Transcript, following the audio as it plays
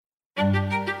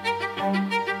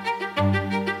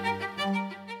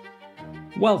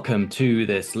Welcome to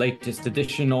this latest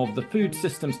edition of the Food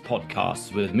Systems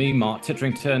Podcast with me, Mark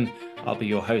Titterington. I'll be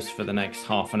your host for the next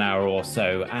half an hour or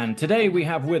so. And today we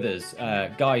have with us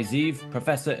Guy Ziv,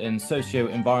 Professor in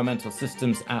Socio-Environmental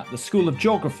Systems at the School of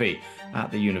Geography at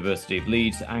the University of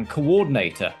Leeds and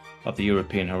Coordinator of the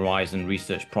European Horizon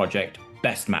Research Project,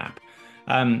 BESTMAP.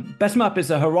 BESTMAP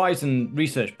is a Horizon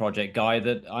research project, Guy,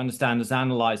 that I understand has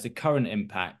analysed the current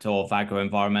impact of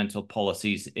agro-environmental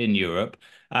policies in Europe.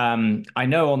 I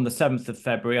know on the 7th of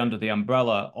February, under the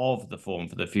umbrella of the Forum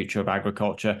for the Future of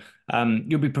Agriculture,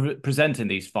 you'll be presenting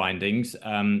these findings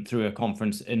through a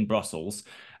conference in Brussels.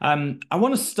 I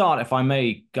want to start, if I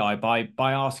may, Guy,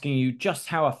 by asking you just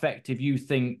how effective you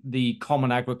think the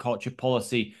Common Agriculture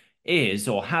Policy is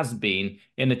or has been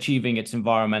in achieving its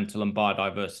environmental and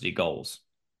biodiversity goals.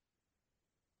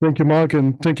 Thank you, Mark,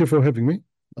 and thank you for having me.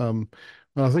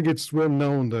 I think it's well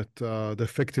known that the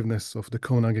effectiveness of the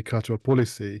Common Agricultural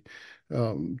Policy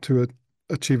to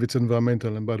achieve its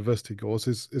environmental and biodiversity goals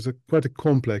is quite a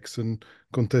complex and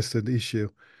contested issue.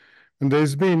 And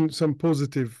there's been some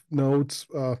positive notes.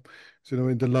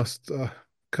 In the last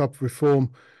CAP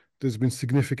reform, there's been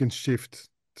significant shift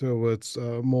towards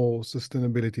more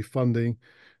sustainability funding,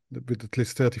 with at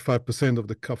least 35% of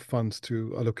the CAP funds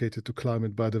allocated to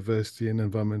climate, biodiversity, and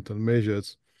environmental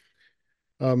measures.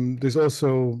 There's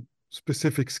also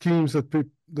specific schemes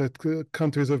that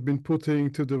countries have been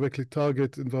putting to directly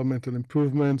target environmental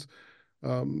improvements,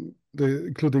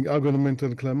 including agroenvironmental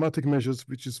and climatic measures,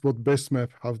 which is what BESTMAP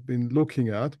have been looking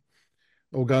at,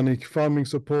 organic farming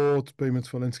support, payments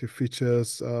for landscape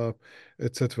features,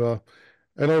 etc.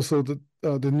 And also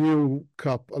the new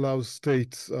CAP allows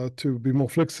states to be more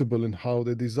flexible in how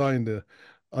they design the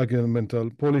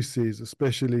environmental policies,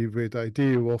 especially with the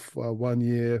idea of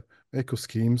 1-year eco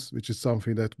schemes, which is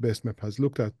something that BESTMAP has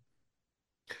looked at.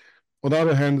 On the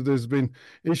other hand, there's been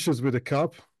issues with the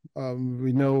CAP.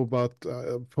 We know about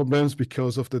problems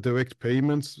because of the direct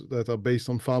payments that are based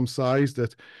on farm size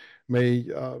that may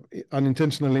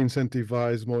unintentionally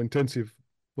incentivize more intensive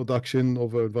production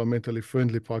over environmentally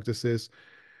friendly practices.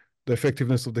 The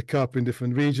effectiveness of the CAP in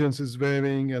different regions is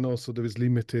varying, and also there is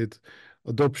limited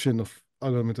adoption of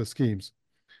environmental schemes.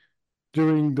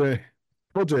 During the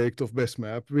project of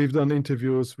BESTMAP, we've done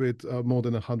interviews with more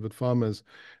than 100 farmers,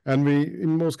 and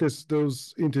in most cases,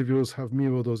 those interviews have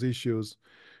mirrored those issues.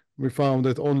 We found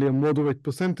that only a moderate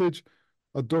percentage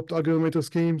adopt environmental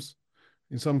schemes.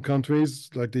 In some countries,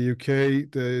 like the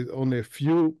UK, there are only a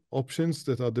few options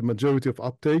that are the majority of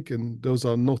uptake, and those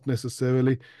are not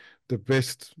necessarily the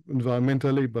best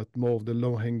environmentally, but more of the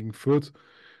low-hanging fruit,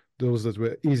 those that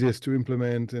were easiest to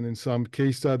implement. And in some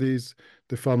case studies,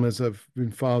 the farmers have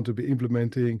been found to be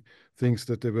implementing things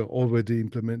that they were already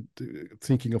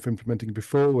thinking of implementing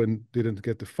before and didn't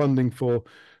get the funding for,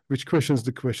 which questions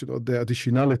the question of the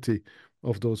additionality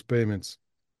of those payments.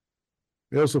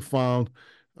 We also found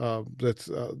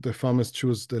that the farmers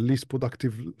choose the least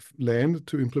productive land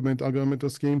to implement environmental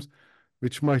schemes,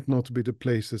 which might not be the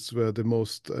places where the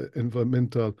most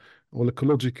environmental or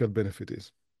ecological benefit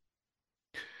is.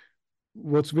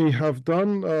 What we have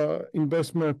done in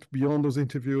BESTMAP beyond those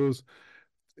interviews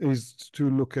is to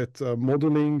look at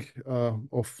modeling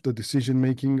of the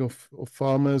decision-making of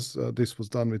farmers. This was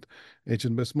done with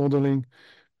agent-based modeling,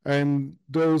 and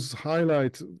those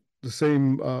highlight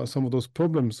some of those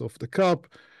problems of the CAP,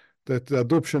 that the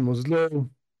adoption was low,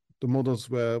 the models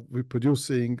were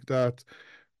reproducing that,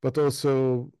 but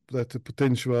also that the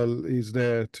potential is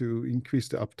there to increase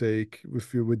the uptake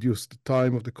if you reduce the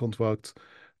time of the contract,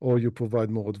 or you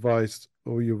provide more advice,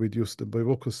 or you reduce the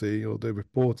bureaucracy or the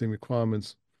reporting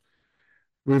requirements.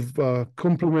 We've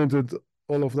complemented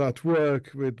all of that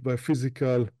work with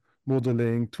biophysical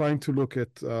modeling, trying to look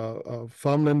at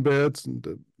farmland beds and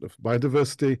the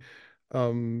biodiversity.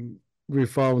 We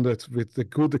found that with the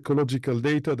good ecological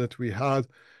data that we had,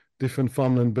 different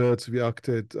farmland birds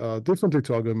reacted differently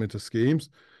to environmental schemes.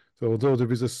 So although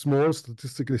there is a small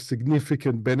statistically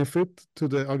significant benefit to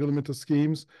the environmental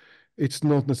schemes, it's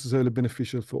not necessarily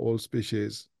beneficial for all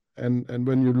species. And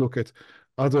when you look at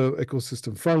other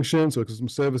ecosystem functions or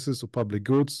ecosystem services or public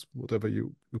goods, whatever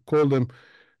you call them,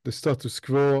 the status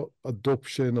quo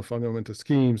adoption of environmental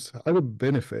schemes have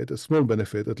a small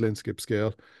benefit at landscape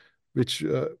scale, which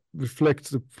reflects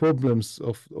the problems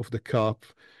of the CAP.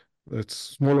 That's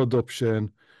small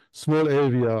adoption, small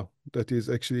area that is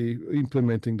actually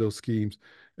implementing those schemes,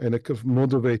 and a kind of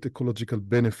moderate ecological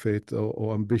benefit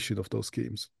or ambition of those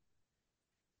schemes.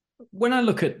 When I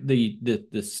look at the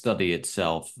study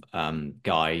itself,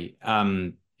 Guy,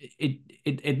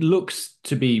 it looks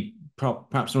to be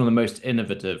perhaps one of the most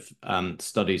innovative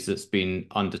studies that's been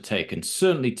undertaken,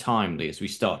 certainly timely as we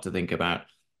start to think about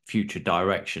future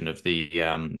direction of the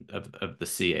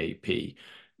CAP.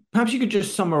 Perhaps you could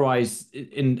just summarize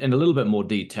in a little bit more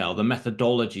detail the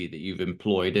methodology that you've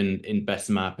employed in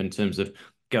BESTMAP in terms of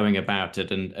going about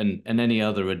it and any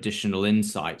other additional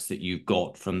insights that you've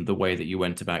got from the way that you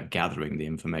went about gathering the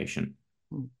information.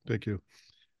 Thank you.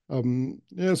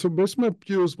 So BESTMAP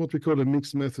used what we call a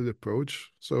mixed method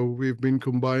approach. So we've been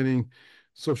combining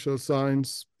social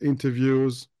science,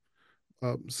 interviews,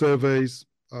 surveys,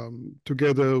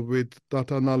 together with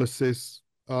data analysis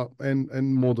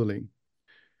and modeling.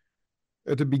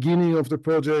 At the beginning of the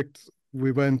project,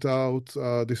 we went out,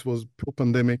 this was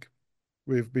pre-pandemic.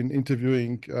 We've been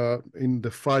interviewing in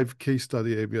the 5 case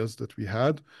study areas that we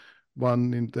had,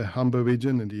 one in the Humber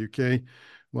region in the UK,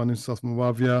 one in South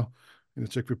Moravia in the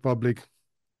Czech Republic,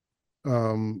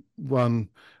 one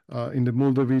in the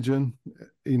Mulder region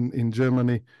in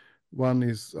Germany, one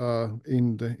is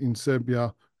in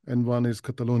Serbia, and one is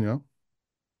Catalonia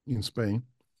in Spain.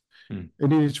 And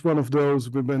in each one of those,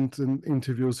 we went and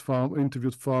interviewed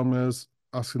farmers,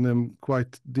 asking them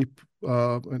quite deep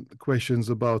questions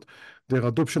about their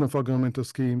adoption of agricultural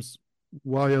schemes.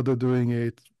 Why are they doing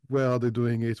it? Where are they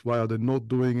doing it? Why are they not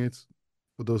doing it?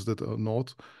 For those that are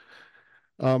not.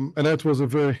 And that was a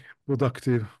very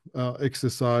productive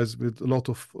exercise with a lot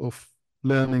of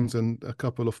learnings, and a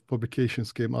couple of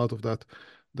publications came out of that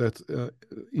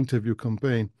interview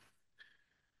campaign.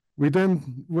 We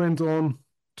then went on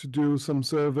to do some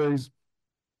surveys,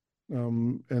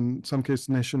 in some cases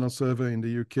national survey in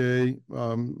the UK,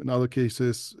 in other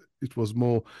cases it was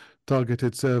more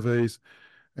targeted surveys,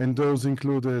 and those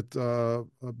included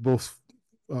both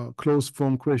closed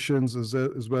form questions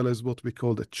as well as what we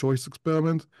call the choice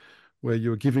experiment, where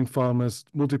you're giving farmers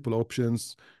multiple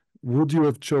options. Would you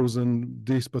have chosen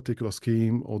this particular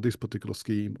scheme or this particular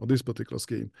scheme or this particular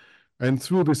scheme? And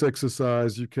through this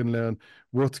exercise, you can learn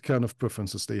what kind of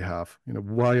preferences they have.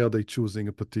 Why are they choosing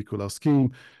a particular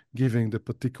scheme, giving the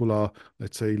particular,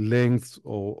 let's say, length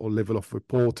or level of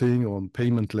reporting or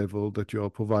payment level that you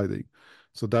are providing.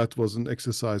 So that was an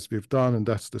exercise we've done, and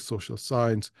that's the social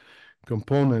science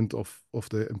component of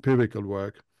the empirical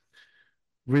work.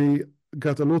 We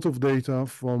got a lot of data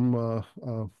from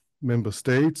member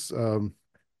states,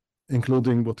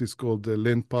 including what is called the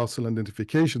Land Parcel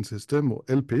Identification System, or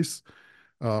LPIS.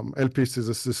 LPIS is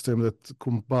a system that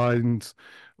combines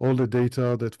all the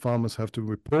data that farmers have to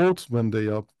report when they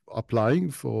are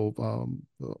applying for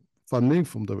funding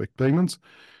from direct payments.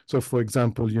 So, for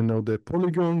example, the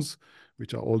polygons,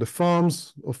 which are all the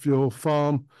farms of your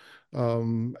farm,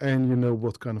 and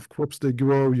what kind of crops they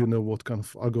grow, what kind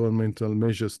of environmental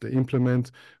measures they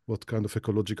implement, what kind of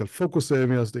ecological focus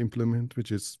areas they implement,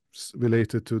 which is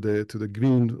related to the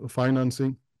green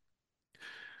financing.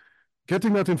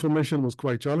 Getting that information was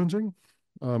quite challenging,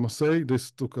 I must say.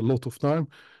 This took a lot of time,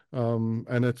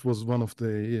 and it was one of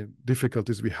the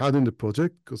difficulties we had in the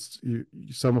project, because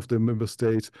some of the member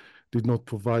states did not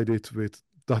provide it with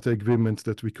data agreements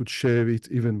that we could share it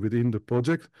even within the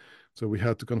project. So we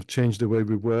had to kind of change the way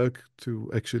we work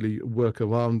to actually work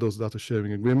around those data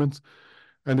sharing agreements.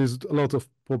 And there's a lot of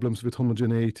problems with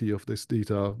homogeneity of this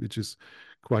data, which is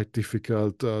quite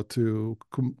difficult to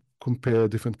compare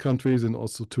different countries and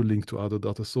also to link to other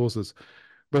data sources.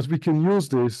 But we can use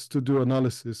this to do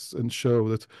analysis and show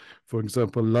that, for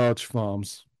example, large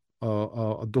farms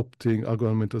are adopting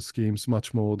agroenvironmental schemes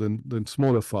much more than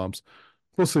smaller farms,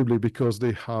 possibly because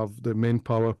they have the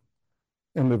manpower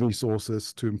and the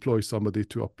resources to employ somebody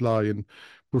to apply and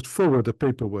put forward the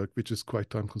paperwork, which is quite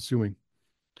time consuming.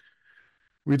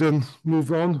 We then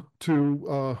move on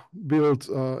to build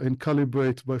and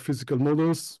calibrate biophysical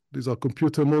models. These are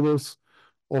computer models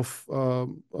of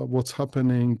what's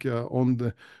happening on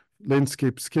the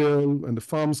landscape scale and the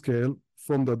farm scale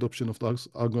from the adoption of those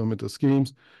agroenvironmental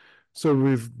schemes. So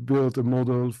we've built a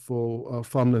model for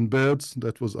farmland birds.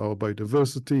 That was our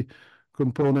biodiversity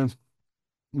component.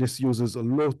 This uses a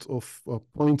lot of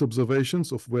point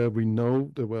observations of where we know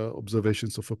there were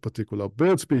observations of a particular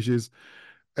bird species.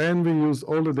 And we used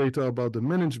all the data about the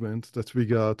management that we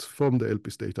got from the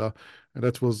LPIS data. And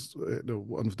that was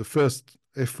one of the first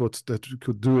efforts that we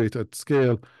could do it at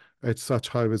scale at such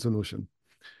high resolution.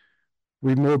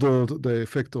 We modeled the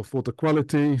effect of water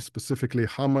quality, specifically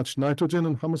how much nitrogen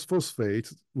and how much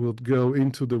phosphate would go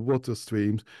into the water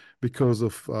streams because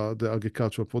of the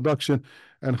agricultural production,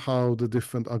 and how the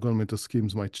different agroenvironmental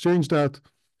schemes might change that.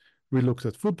 We looked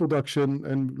at food production,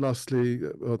 and lastly,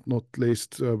 not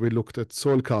least, we looked at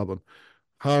soil carbon.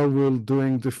 how will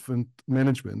doing different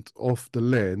management of the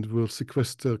land will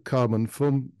sequester carbon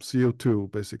from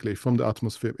CO2, basically, from the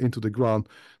atmosphere into the ground,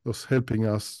 thus helping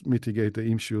us mitigate the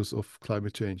issues of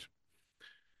climate change.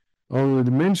 I already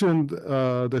mentioned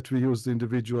that we use the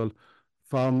individual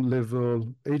farm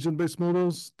level agent-based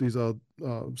models. These are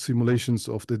simulations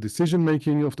of the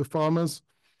decision-making of the farmers.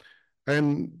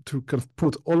 And to kind of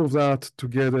put all of that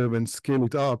together and scale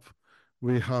it up,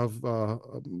 we have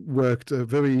worked a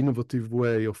very innovative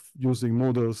way of using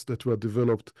models that were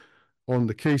developed on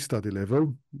the case study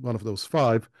level, one of those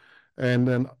 5, and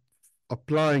then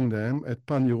applying them at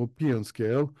pan-European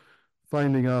scale,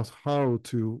 finding out how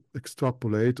to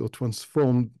extrapolate or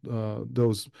transform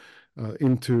those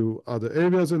into other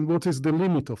areas, and what is the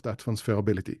limit of that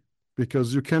transferability.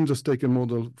 Because you can just take a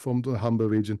model from the Humber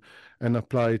region and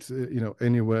apply it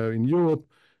anywhere in Europe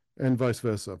and vice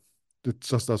versa. It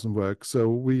just doesn't work. So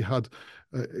we had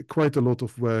quite a lot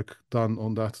of work done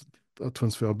on that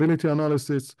transferability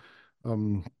analysis.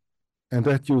 And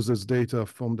that uses data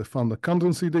from the Founder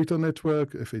Candidacy Data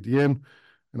Network, FADN.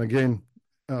 And again,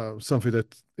 something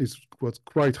that was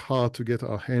quite hard to get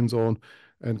our hands on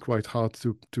and quite hard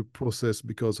to process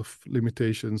because of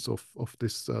limitations of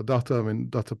this data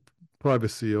and data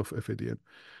privacy of FADN.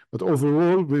 But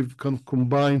overall, we've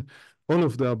combined all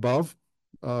of the above,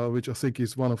 which I think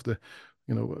is one of the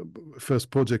first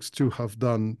projects to have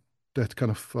done that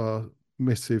kind of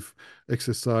massive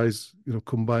exercise,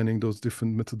 combining those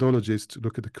different methodologies to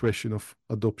look at the question of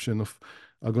adoption of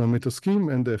agroenvironmental scheme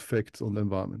and the effect on the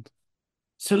environment.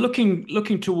 So looking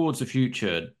towards the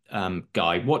future,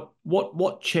 Guy,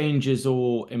 what changes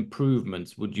or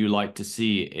improvements would you like to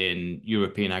see in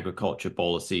European agriculture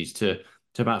policies to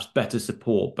perhaps better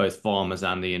support both farmers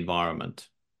and the environment?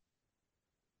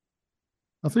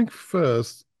 I think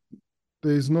first,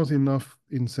 there is not enough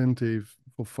incentive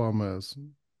for farmers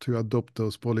to adopt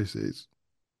those policies.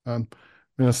 And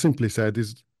simply said,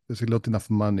 there's not enough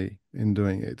money in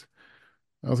doing it.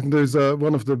 I think there's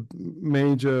one of the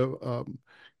major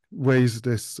ways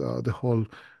the whole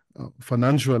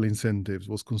financial incentives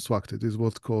was constructed is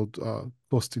what's called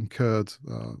cost incurred,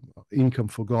 income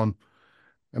forgone.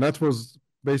 And that was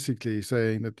basically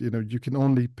saying that, you can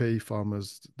only pay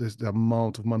farmers the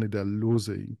amount of money they're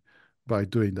losing by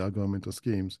doing the agroenvironmental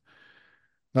schemes.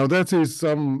 Now, that is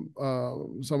some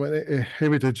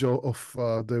heritage of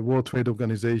the World Trade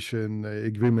Organization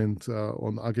agreement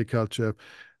on agriculture.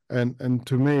 And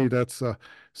to me, that's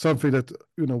something that,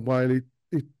 while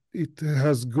it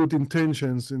has good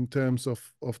intentions in terms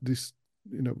of this,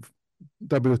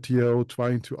 WTO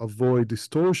trying to avoid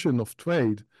distortion of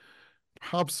trade,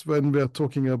 perhaps when we're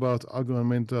talking about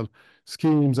agroenvironmental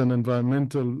schemes and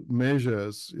environmental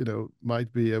measures,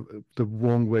 might be the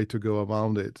wrong way to go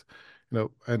around it.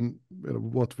 And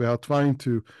what we are trying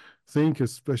to think,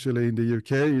 especially in the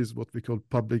UK, is what we call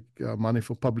public money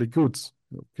for public goods.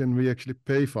 Can we actually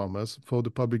pay farmers for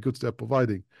the public goods they're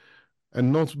providing,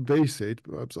 and not base it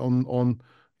perhaps on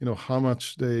how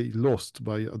much they lost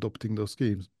by adopting those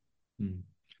schemes? Mm.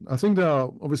 I think there are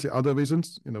obviously other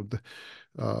reasons. The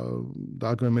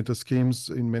agroenvironmental schemes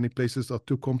in many places are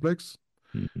too complex.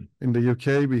 Mm-hmm. In the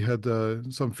UK, we had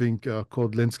something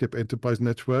called Landscape Enterprise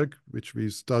Network, which we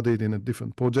studied in a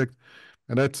different project.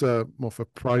 And that's more of a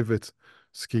private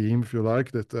scheme, if you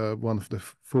like, that one of the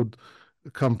food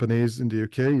companies in the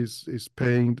UK is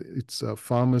paying its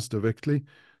farmers directly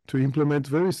to implement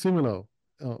very similar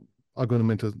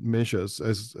agroenvironmental measures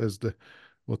as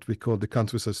what we call the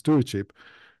countryside stewardship.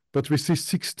 But we see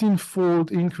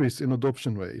 16-fold increase in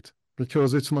adoption rate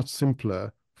because it's much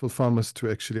simpler for farmers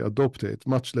to actually adopt it,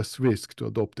 much less risk to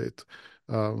adopt it,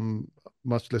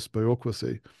 much less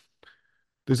bureaucracy.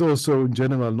 There's also, in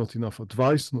general, not enough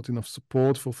advice, not enough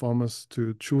support for farmers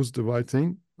to choose the right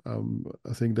thing.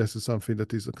 I think this is something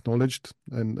that is acknowledged,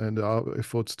 and there are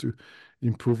efforts to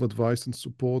improve advice and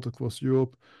support across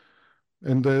Europe.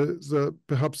 And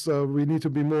perhaps we need to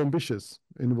be more ambitious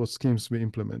in what schemes we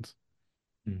implement.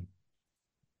 Mm.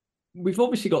 We've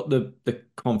obviously got the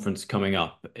conference coming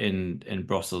up in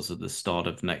Brussels at the start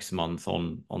of next month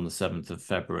on the 7th of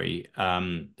February.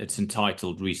 It's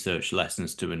entitled Research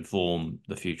Lessons to Inform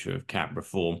the Future of CAP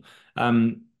Reform.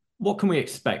 What can we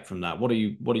expect from that? What are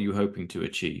you hoping to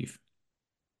achieve?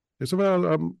 So,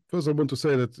 well, first I want to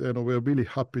say that we're really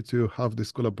happy to have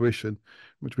this collaboration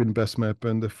between BESTMAP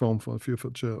and the Forum for the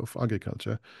Future of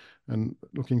Agriculture, and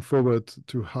looking forward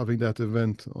to having that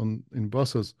event in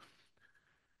Brussels.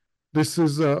 This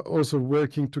is also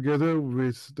working together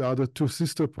with the other 2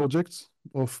 sister projects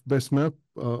of BESTMAP,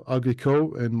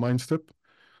 AgriCo and MindStep.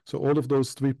 So all of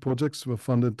those 3 projects were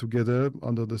funded together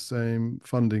under the same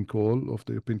funding call of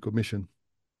the European Commission.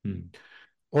 Hmm.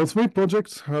 All three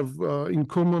projects have in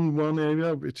common one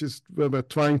area, which is where we're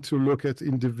trying to look at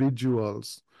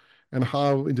individuals and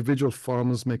how individual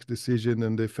farmers make decisions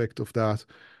and the effect of that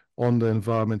on the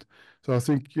environment. So I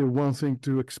think one thing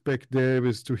to expect there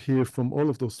is to hear from all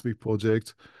of those three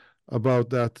projects about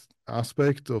that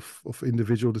aspect of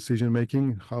individual decision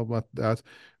making, how might that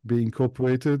be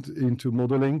incorporated into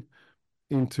modeling,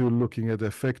 into looking at the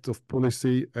effect of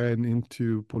policy and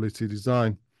into policy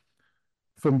design.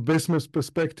 From BESTMAP's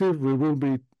perspective, we will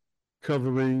be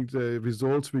covering the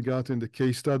results we got in the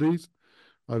case studies.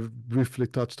 I've briefly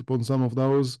touched upon some of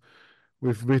those.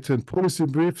 We've written policy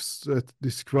briefs that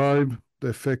describe the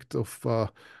effect of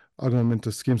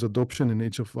environmental schemes adoption in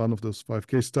each of one of those 5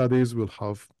 case studies. We'll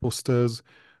have posters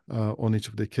on each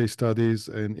of the case studies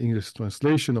and English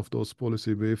translation of those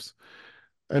policy briefs.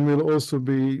 And we'll also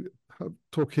be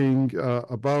talking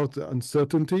about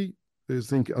uncertainty. I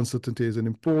think uncertainty is an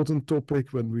important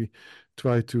topic when we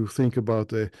try to think about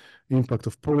the impact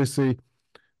of policy.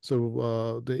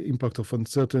 So the impact of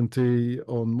uncertainty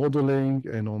on modeling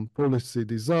and on policy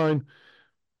design.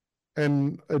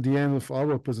 And at the end of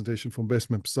our presentation from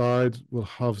BESTMAP side, we'll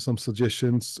have some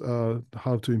suggestions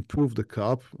how to improve the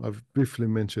CAP. I've briefly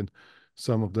mentioned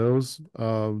some of those.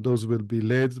 Those will be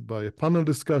led by a panel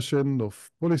discussion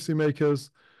of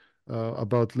policymakers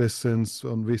about lessons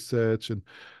on research and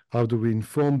how do we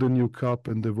inform the new CAP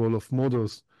and the role of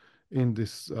models in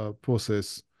this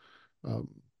process. I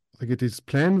think it is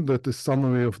planned that the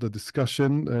summary of the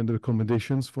discussion and the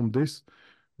recommendations from this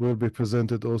will be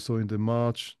presented also in the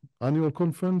March annual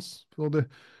conference for the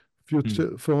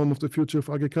future Forum of the Future of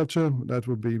Agriculture. That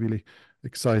will be really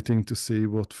exciting to see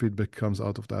what feedback comes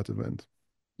out of that event.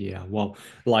 Yeah, well,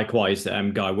 likewise,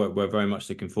 Guy, we're very much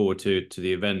looking forward to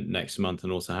the event next month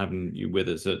and also having you with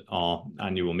us at our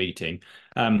annual meeting.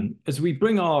 As we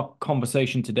bring our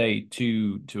conversation today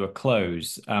to a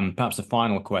close, perhaps a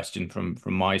final question from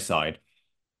my side.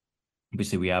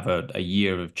 Obviously, we have a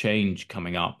year of change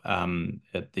coming up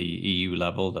at the EU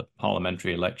level, the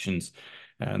parliamentary elections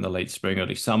in the late spring,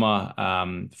 early summer,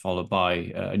 followed by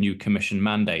a new commission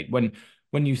mandate.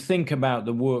 When you think about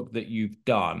the work that you've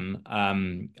done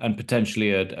and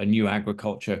potentially a new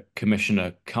agriculture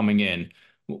commissioner coming in,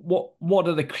 what's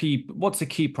the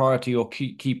key priority or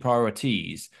key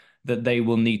priorities that they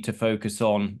will need to focus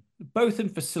on, both in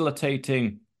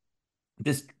facilitating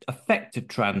this effective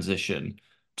transition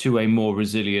to a more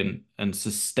resilient and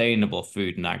sustainable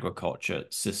food and agriculture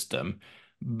system,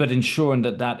 but ensuring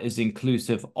that that is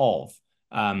inclusive of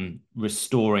conserving,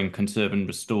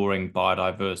 restoring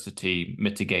biodiversity,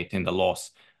 mitigating the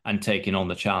loss, and taking on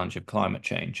the challenge of climate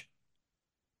change?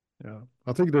 Yeah,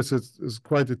 I think this is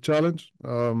quite a challenge,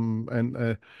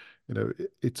 and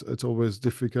it's always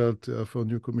difficult for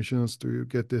new commissioners to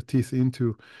get their teeth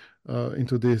into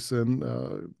this and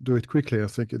do it quickly. I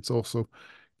think it's also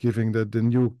giving that the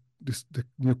new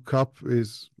CAP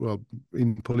is, well,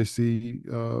 in policy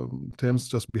terms,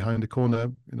 just behind the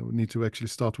corner. We need to actually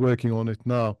start working on it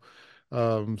now.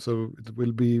 So it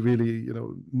will be really,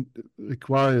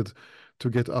 required to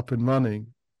get up and running.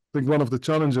 I think one of the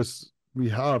challenges we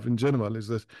have in general is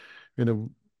that,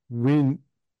 we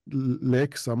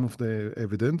lack some of the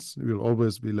evidence. We will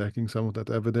always be lacking some of that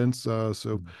evidence.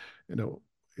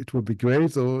 It would be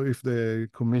great, or if the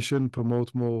Commission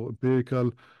promote more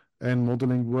empirical and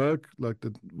modeling work, like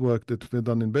the work that we've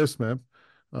done in BESTMAP.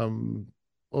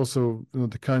 Also,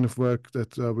 the kind of work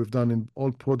that we've done in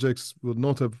all projects would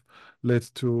not have led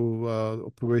to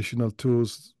operational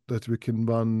tools that we can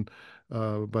run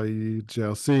by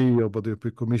JRC or by the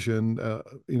European Commission,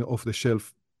 off the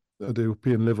shelf at the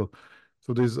European level.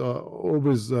 So there's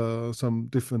always some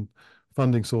different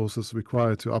funding sources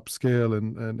required to upscale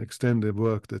and extend the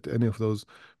work that any of those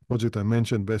projects I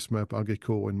mentioned, BESTMAP,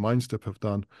 Agrico, and MindStep have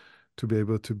done to be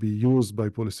able to be used by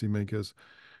policymakers.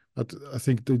 But I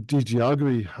think the DG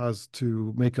Agri has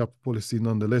to make up policy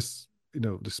nonetheless,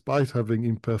 despite having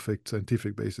imperfect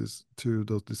scientific basis to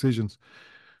those decisions.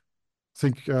 I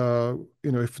think,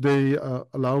 if they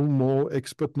allow more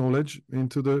expert knowledge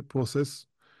into the process,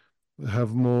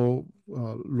 have more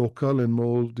local and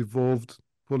more devolved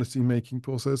policy-making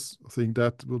process, I think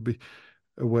that will be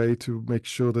a way to make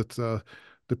sure that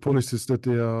the policies that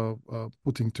they are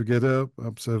putting together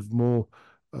have more,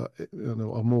 are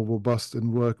more robust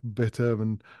and work better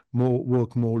and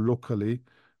work more locally,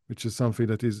 which is something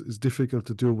that is difficult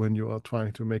to do when you are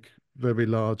trying to make very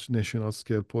large national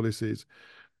scale policies.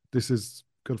 This is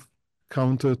kind of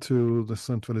counter to the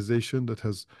centralization that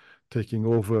has taken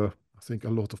over, I think, a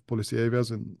lot of policy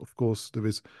areas. And of course, there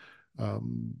is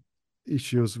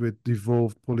issues with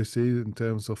devolved policy in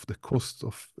terms of the cost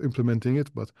of implementing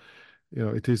it. But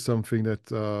it is something that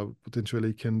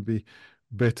potentially can be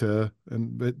better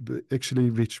and actually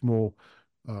reach more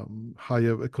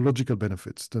higher ecological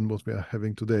benefits than what we are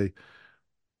having today.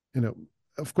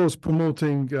 Of course,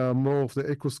 promoting more of the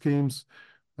eco schemes.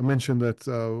 I mentioned that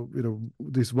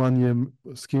these 1-year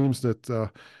schemes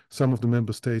that some of the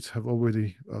member states have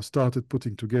already started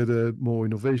putting together more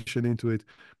innovation into it.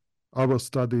 Our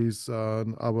studies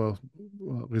and our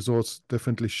results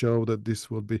definitely show that this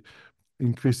will be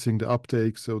increasing the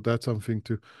uptake, so that's something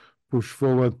to push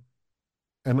forward.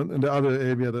 And the other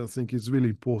area that I think is really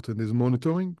important is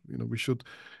monitoring. We should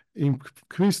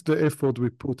increase the effort we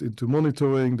put into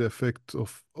monitoring the effect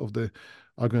of the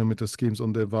agro-environmental schemes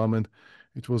on the environment.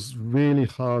 It was really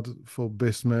hard for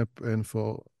BESTMAP and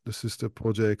for the sister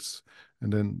projects,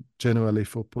 and then generally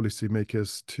for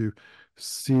policymakers to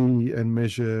see and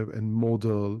measure and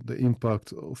model the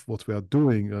impact of what we are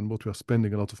doing and what we are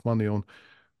spending a lot of money on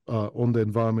the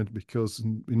environment, because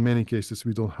in many cases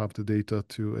we don't have the data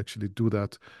to actually do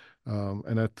that.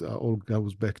 And that all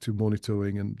goes back to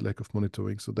monitoring and lack of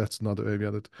monitoring. So that's another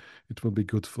area that it will be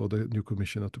good for the new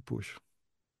commissioner to push.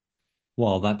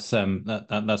 Well, that's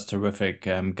terrific,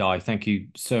 Guy. Thank you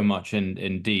so much,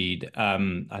 indeed.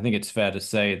 I think it's fair to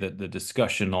say that the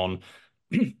discussion on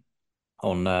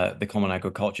the Common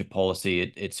Agriculture Policy,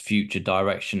 its future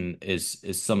direction is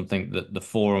something that the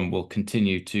forum will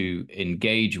continue to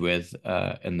engage with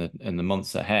in the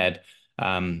months ahead.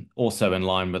 Also in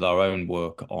line with our own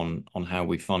work on how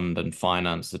we fund and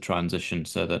finance the transition,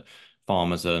 so that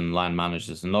farmers and land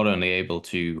managers are not only able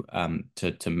to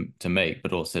make,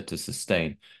 but also to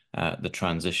sustain the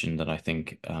transition that I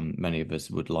think many of us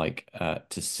would like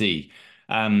to see.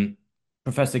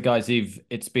 Professor Guy Ziv,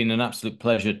 it's been an absolute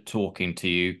pleasure talking to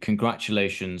you.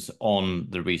 Congratulations on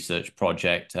the research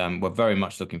project. We're very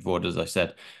much looking forward, as I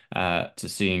said, to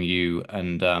seeing you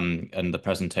and the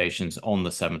presentations on the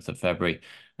 7th of February,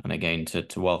 and again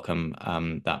to welcome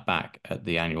that back at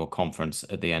the annual conference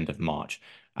at the end of March.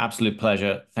 Absolute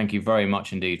pleasure. Thank you very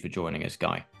much indeed for joining us,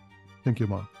 Guy. Thank you,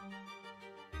 Mark.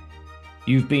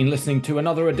 You've been listening to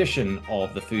another edition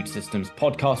of the Food Systems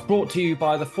Podcast, brought to you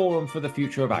by the Forum for the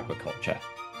Future of Agriculture.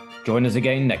 Join us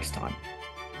again next time.